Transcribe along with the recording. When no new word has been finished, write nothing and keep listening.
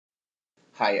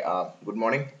Hi, good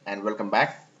morning and welcome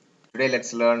back. Today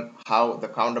let's learn how the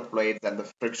counter plates and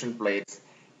the friction plates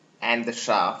and the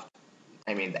shaft,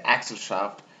 the axle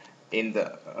shaft in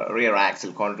the rear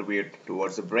axle contribute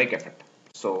towards the brake effect.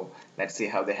 So let's see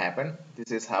how they happen. This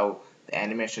is how the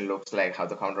animation looks like, how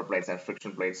the counter plates and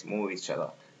friction plates move each other.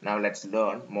 Now let's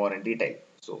learn more in detail.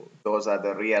 So those are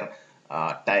the rear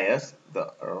tires,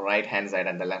 the right hand side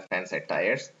and the left hand side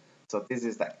tires. So this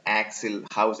is the axle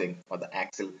housing or the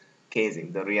axle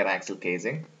casing, the rear axle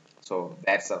casing. So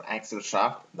that's the axle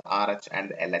shaft, the RH and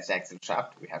the LH axle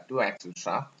shaft. We have two axle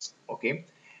shafts, okay,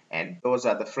 and those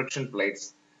are the friction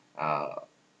plates uh,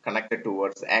 connected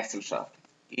towards the axle shaft.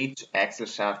 Each axle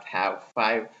shaft have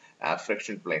five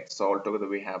friction plates. So altogether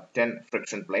we have 10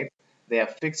 friction plates. They are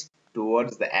fixed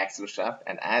towards the axle shaft,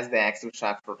 and as the axle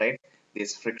shaft rotates,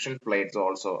 these friction plates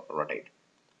also rotate.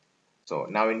 So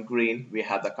now in green, we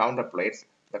have the counter plates.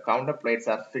 The counter plates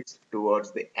are fixed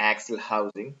towards the axle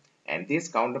housing, and these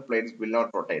counter plates will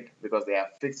not rotate because they are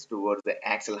fixed towards the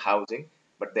axle housing,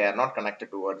 but they are not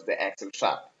connected towards the axle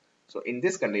shaft. So in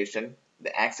this condition,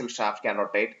 the axle shaft can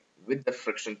rotate with the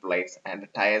friction plates and the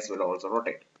tires will also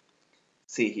rotate.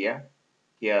 See here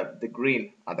the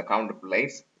green are the counter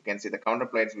plates. You can see the counter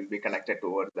plates will be connected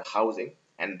towards the housing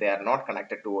and they are not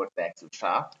connected towards the axle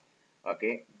shaft.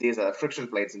 Okay, these are the friction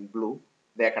plates in blue.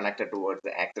 They are connected towards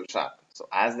the axle shaft. So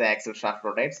as the axle shaft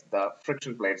rotates, the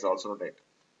friction plates also rotate.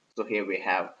 So here we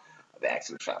have the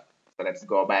axle shaft. So let's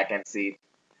go back and see.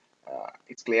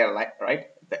 It's clear, right?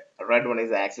 The red one is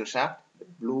the axle shaft. The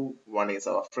blue one is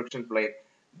our friction plate.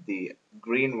 The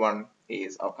green one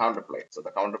is our counter plate. So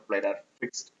the counter plate are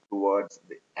fixed towards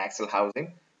the axle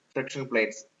housing, friction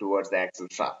plates towards the axle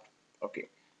shaft. Okay,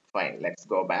 fine. Let's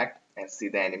go back and see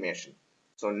the animation.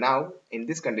 So now in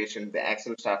this condition, the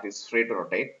axle shaft is free to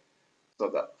rotate. So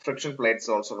the friction plates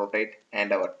also rotate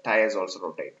and our tires also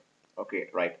rotate. Okay,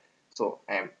 right. So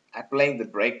I am applying the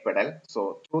brake pedal.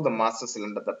 So through the master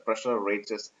cylinder, the pressure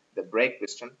reaches the brake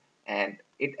piston and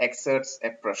it exerts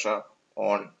a pressure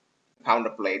on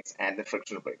counter plates and the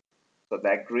friction plate. So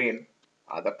that green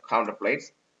are the counter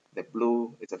plates, the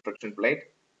blue is the friction plate,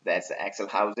 that's the axle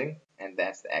housing, and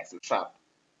that's the axle shaft.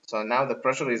 So now the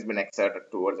pressure has been exerted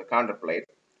towards the counter plate.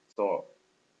 So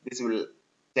this will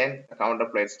tend the counter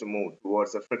plates to move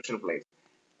towards the friction plate.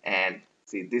 And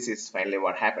see, this is finally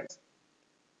what happens,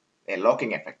 a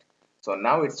locking effect. So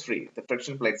now it's free. The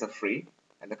friction plates are free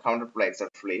and the counter plates are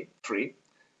free.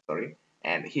 Sorry.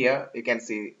 And here you can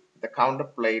see the counter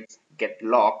plates get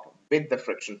locked with the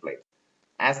friction plates.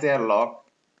 As they are locked,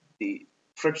 the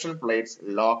friction plates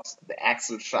locks the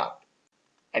axle shaft.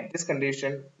 At this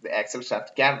condition, the axle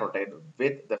shaft can rotate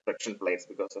with the friction plates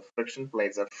because the friction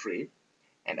plates are free,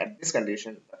 and at this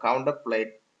condition the counter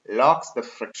plate locks the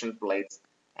friction plates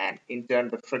and in turn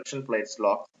the friction plates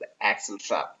locks the axle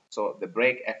shaft. So the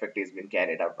brake effect is being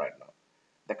carried out right now.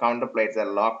 The counter plates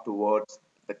are locked towards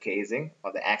the casing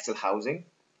or the axle housing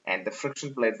and the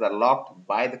friction plates are locked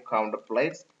by the counter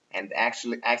plates and the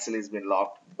axle is being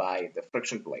locked by the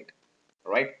friction plate,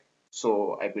 right?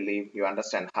 So I believe you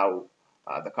understand how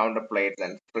the counter plates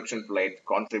and friction plate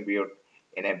contribute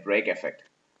in a brake effect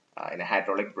in a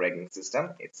hydraulic braking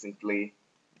system. It's simply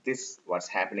this what's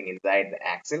happening inside the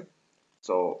axle.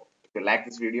 So if you like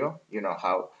this video, you know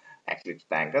how actually to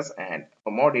thank us. And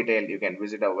for more detail, you can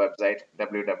visit our website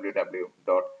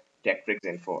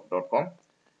www.techfreaksinfo.com.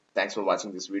 Thanks for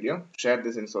watching this video. Share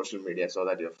this in social media so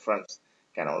that your friends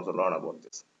can also learn about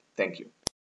this. Thank you.